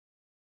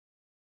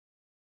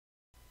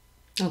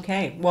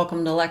Okay,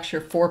 welcome to lecture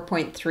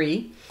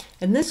 4.3.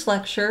 In this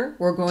lecture,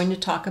 we're going to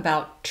talk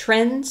about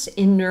trends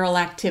in neural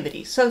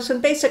activity. So some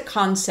basic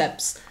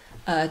concepts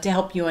to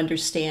help you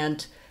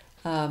understand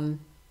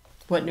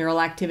what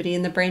neural activity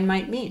in the brain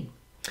might mean.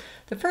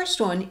 The first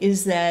one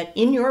is that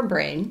in your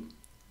brain,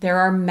 there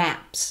are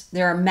maps.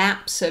 There are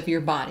maps of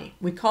your body.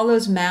 We call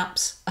those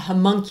maps a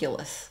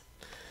homunculus.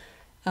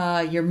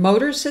 Your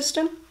motor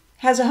system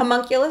has a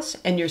homunculus,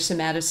 and your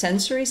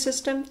somatosensory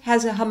system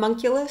has a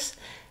homunculus.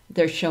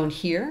 They're shown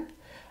here.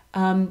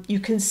 You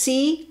can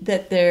see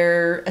that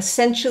they're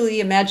essentially,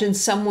 imagine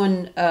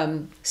someone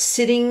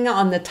sitting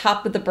on the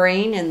top of the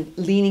brain and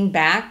leaning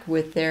back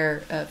with their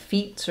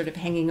feet sort of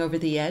hanging over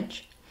the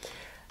edge.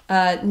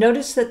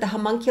 Notice that the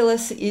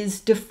homunculus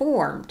is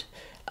deformed.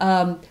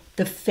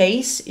 The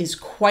face is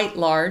quite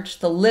large.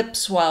 The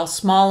lips, while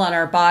small on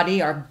our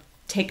body,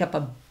 take up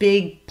a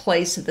big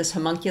place of this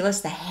homunculus.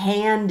 The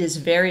hand is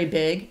very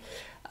big.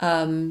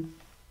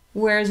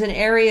 Whereas an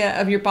area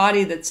of your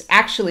body that's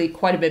actually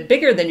quite a bit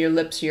bigger than your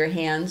lips or your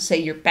hands, say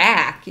your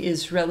back,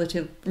 is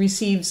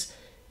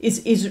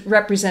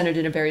represented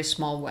in a very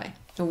small way.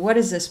 So what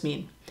does this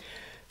mean?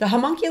 The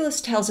homunculus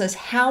tells us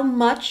how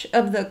much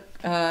of the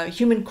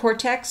human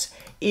cortex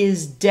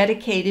is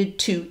dedicated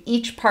to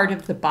each part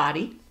of the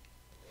body.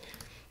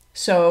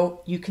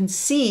 So you can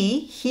see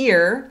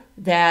here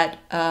that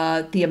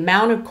the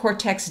amount of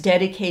cortex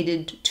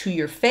dedicated to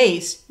your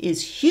face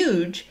is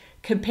huge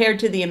compared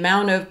to the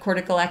amount of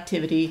cortical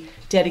activity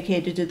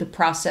dedicated to the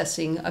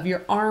processing of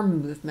your arm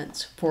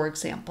movements, for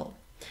example.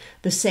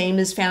 The same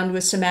is found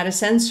with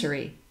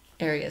somatosensory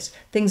areas.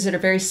 Things that are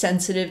very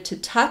sensitive to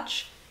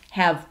touch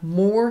have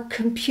more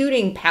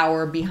computing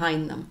power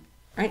behind them,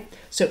 right?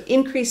 So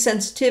increased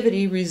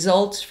sensitivity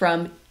results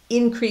from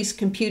increased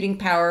computing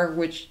power,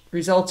 which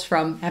results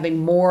from having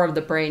more of the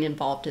brain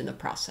involved in the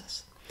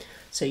process.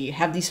 So you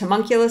have these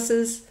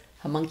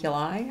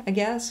homunculi, I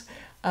guess.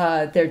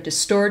 They're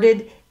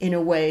distorted in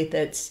a way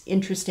that's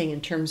interesting in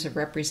terms of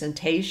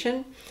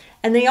representation.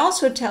 And they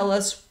also tell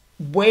us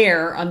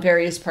where on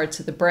various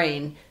parts of the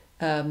brain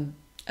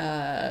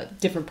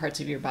different parts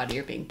of your body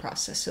are being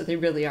processed. So they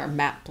really are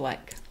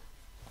map-like.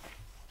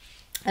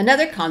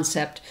 Another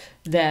concept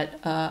that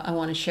I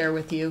want to share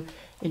with you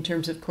in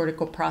terms of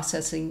cortical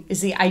processing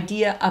is the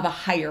idea of a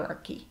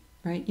hierarchy.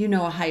 Right? You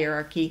know a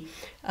hierarchy.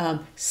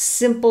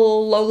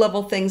 Simple,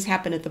 low-level things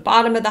happen at the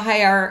bottom of the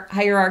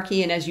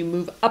hierarchy, and as you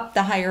move up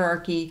the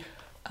hierarchy,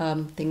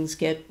 things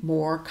get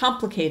more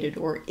complicated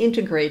or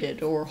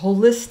integrated or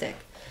holistic.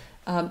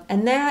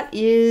 And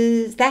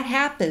that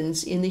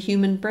happens in the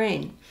human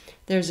brain.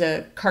 There's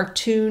a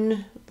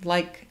cartoon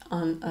like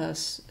on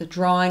a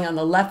drawing on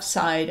the left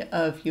side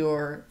of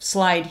your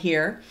slide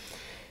here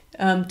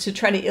to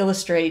try to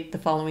illustrate the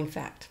following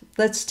fact.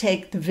 Let's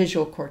take the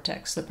visual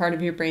cortex, the part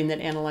of your brain that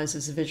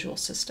analyzes the visual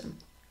system.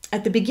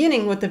 At the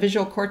beginning, what the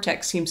visual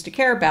cortex seems to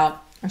care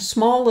about are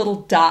small little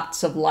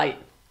dots of light,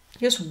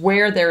 just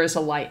where there is a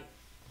light.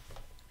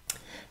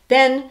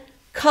 Then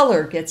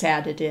color gets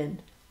added in.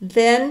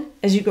 Then,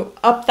 as you go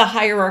up the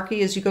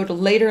hierarchy, as you go to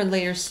later and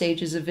later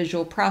stages of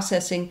visual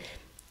processing,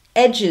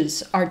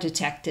 edges are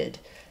detected.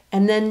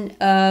 And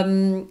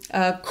then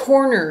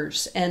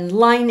corners and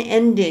line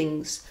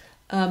endings.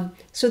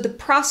 So the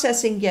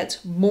processing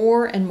gets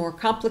more and more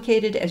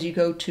complicated as you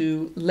go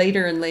to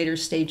later and later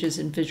stages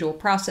in visual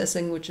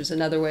processing, which is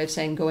another way of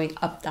saying going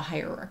up the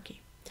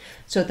hierarchy.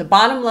 So at the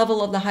bottom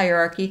level of the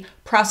hierarchy,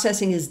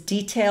 processing is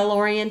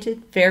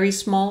detail-oriented, very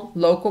small,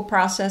 local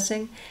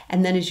processing.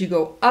 And then as you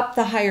go up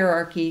the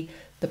hierarchy,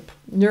 the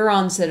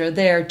neurons that are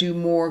there do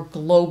more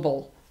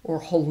global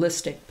or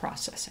holistic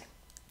processing.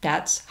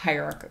 That's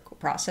hierarchical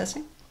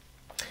processing.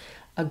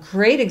 A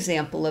great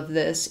example of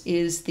this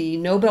is the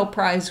Nobel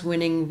Prize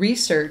winning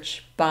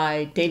research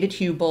by David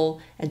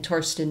Hubel and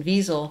Torsten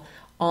Wiesel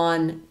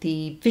on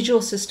the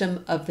visual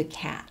system of the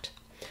cat.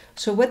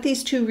 So what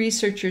these two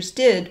researchers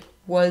did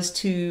was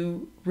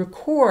to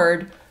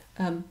record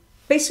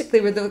basically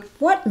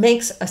what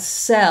makes a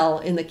cell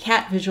in the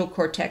cat visual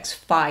cortex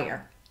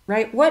fire,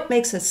 right? What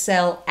makes a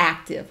cell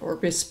active or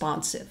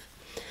responsive?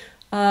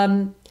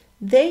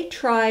 They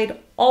tried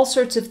all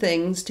sorts of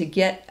things to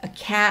get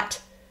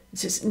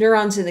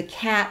neurons in the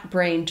cat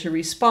brain to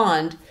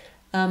respond.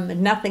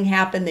 Nothing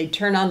happened. They'd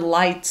turn on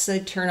lights,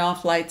 they'd turn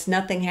off lights,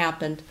 nothing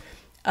happened.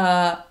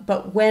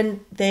 But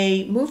when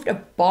they moved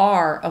a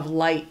bar of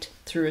light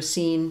through a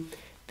scene,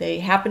 they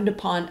happened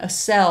upon a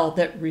cell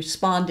that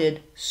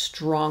responded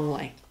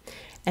strongly.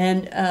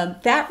 And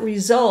that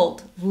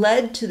result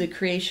led to the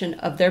creation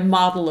of their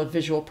model of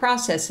visual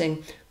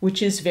processing,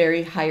 which is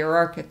very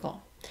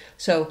hierarchical.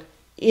 So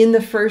in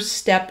the first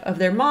step of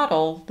their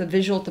model,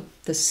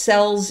 the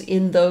cells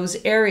in those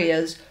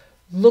areas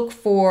look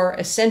for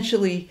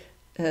essentially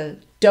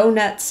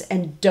donuts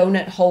and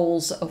donut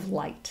holes of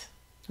light.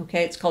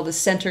 Okay, it's called a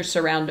center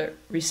surround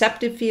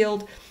receptive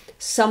field.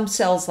 Some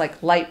cells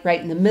like light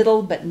right in the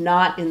middle, but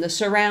not in the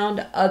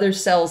surround. Other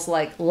cells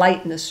like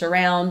light in the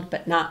surround,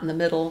 but not in the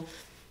middle.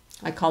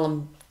 I call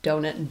them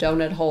donut and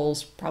donut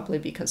holes, probably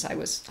because I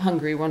was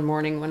hungry one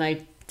morning when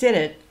I did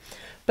it.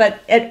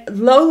 But at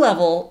low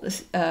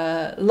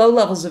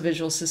levels of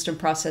visual system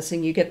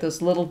processing, you get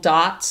those little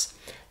dots.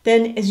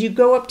 Then as you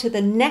go up to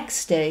the next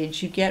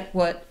stage, you get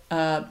what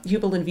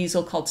Hubel and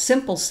Wiesel called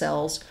simple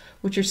cells,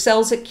 which are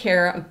cells that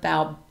care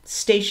about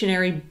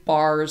stationary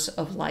bars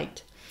of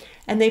light.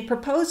 And they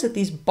propose that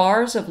these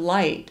bars of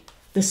light,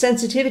 the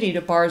sensitivity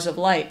to bars of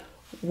light,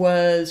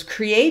 was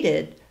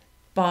created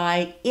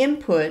by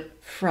input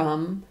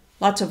from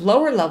lots of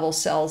lower level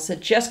cells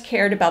that just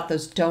cared about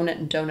those donut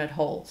and donut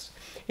holes.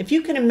 If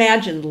you can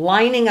imagine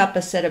lining up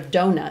a set of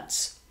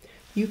donuts,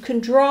 you can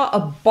draw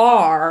a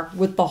bar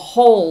with the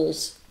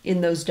holes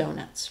in those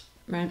donuts,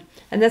 right?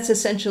 And that's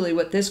essentially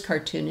what this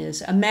cartoon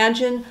is.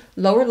 Imagine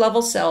lower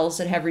level cells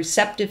that have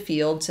receptive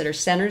fields that are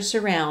centered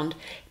surround.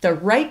 The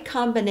right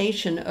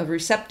combination of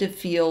receptive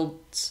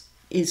fields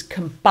is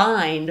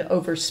combined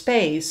over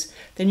space,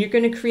 then you're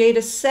going to create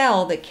a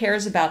cell that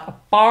cares about a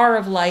bar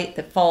of light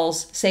that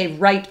falls, say,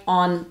 right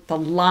on the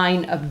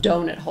line of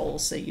donut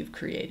holes that you've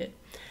created.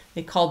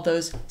 They called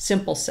those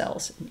simple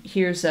cells.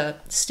 Here's a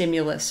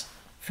stimulus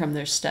from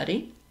their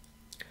study.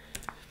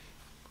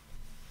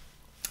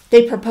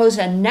 They proposed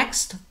a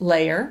next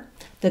layer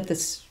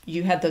that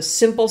you have those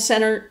simple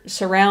center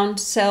surround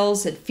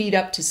cells that feed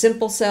up to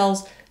simple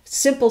cells.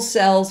 Simple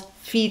cells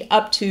feed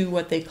up to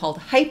what they called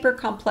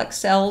hypercomplex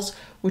cells,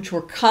 which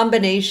were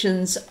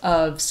combinations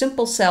of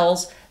simple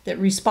cells that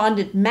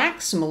responded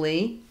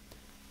maximally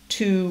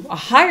to a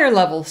higher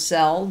level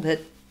cell that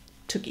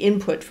took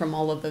input from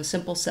all of those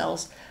simple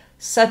cells,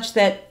 such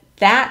that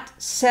that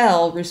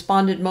cell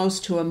responded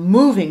most to a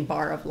moving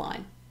bar of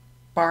line.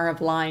 Bar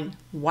of line,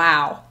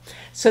 wow.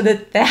 So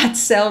that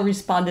cell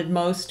responded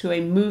most to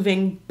a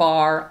moving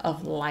bar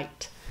of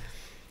light.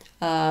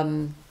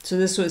 So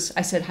this was,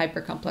 I said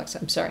hypercomplex,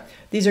 I'm sorry.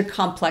 These are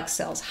complex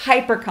cells.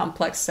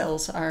 Hypercomplex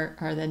cells are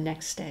the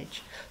next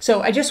stage.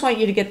 So I just want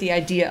you to get the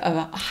idea of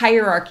a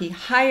hierarchy,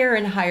 higher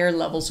and higher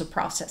levels of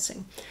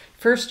processing.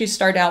 First, you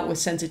start out with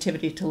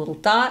sensitivity to little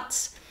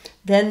dots.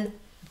 Then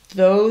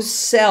those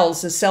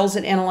cells, the cells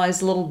that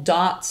analyze little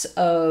dots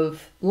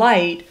of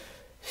light,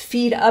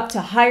 feed up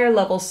to higher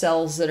level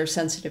cells that are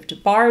sensitive to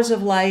bars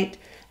of light.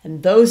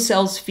 And those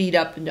cells feed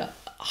up into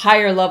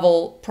higher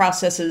level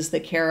processes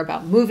that care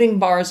about moving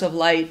bars of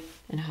light,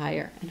 and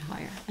higher and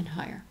higher and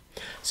higher.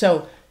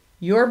 So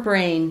your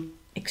brain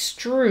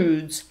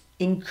extrudes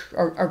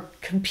or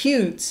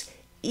computes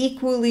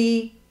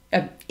equally,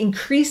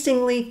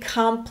 increasingly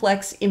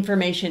complex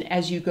information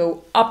as you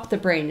go up the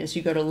brain, as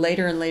you go to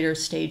later and later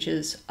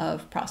stages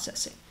of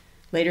processing.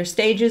 Later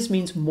stages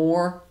means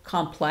more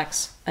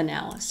complex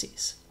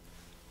analyses.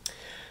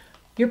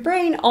 Your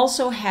brain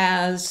also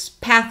has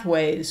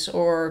pathways,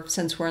 or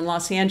since we're in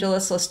Los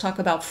Angeles, let's talk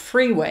about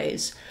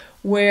freeways,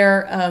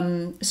 where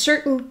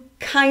certain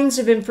kinds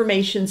of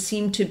information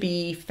seem to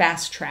be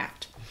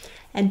fast-tracked.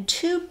 And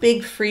two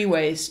big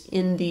freeways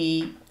in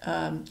the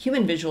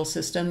human visual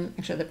system,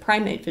 actually the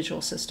primate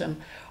visual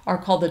system, are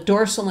called the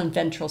dorsal and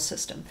ventral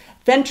system.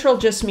 Ventral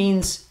just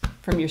means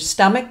from your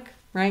stomach,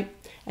 right?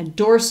 And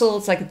dorsal,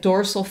 it's like a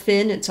dorsal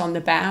fin, it's on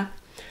the back.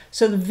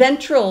 So the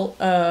ventral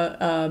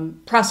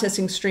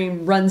processing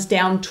stream runs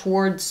down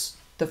towards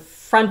the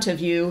front of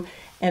you,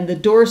 and the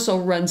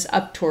dorsal runs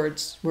up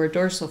towards where a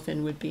dorsal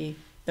fin would be,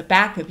 the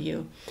back of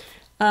you.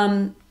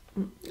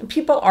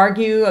 People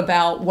argue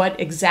about what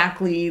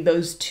exactly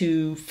those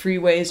two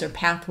freeways or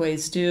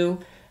pathways do.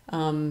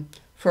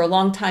 For a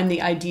long time,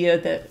 the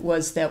idea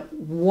was that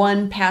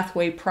one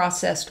pathway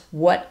processed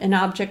what an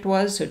object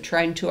was, so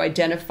trying to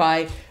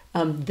identify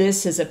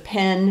this is a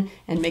pen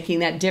and making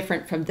that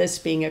different from this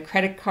being a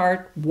credit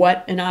card,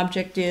 what an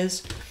object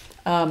is,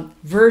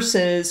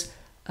 versus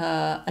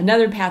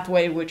another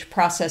pathway which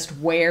processed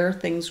where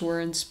things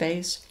were in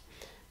space.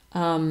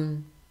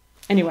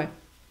 Anyway,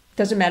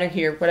 doesn't matter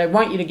here. What I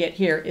want you to get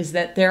here is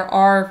that there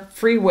are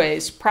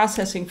freeways,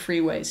 processing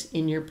freeways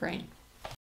in your brain.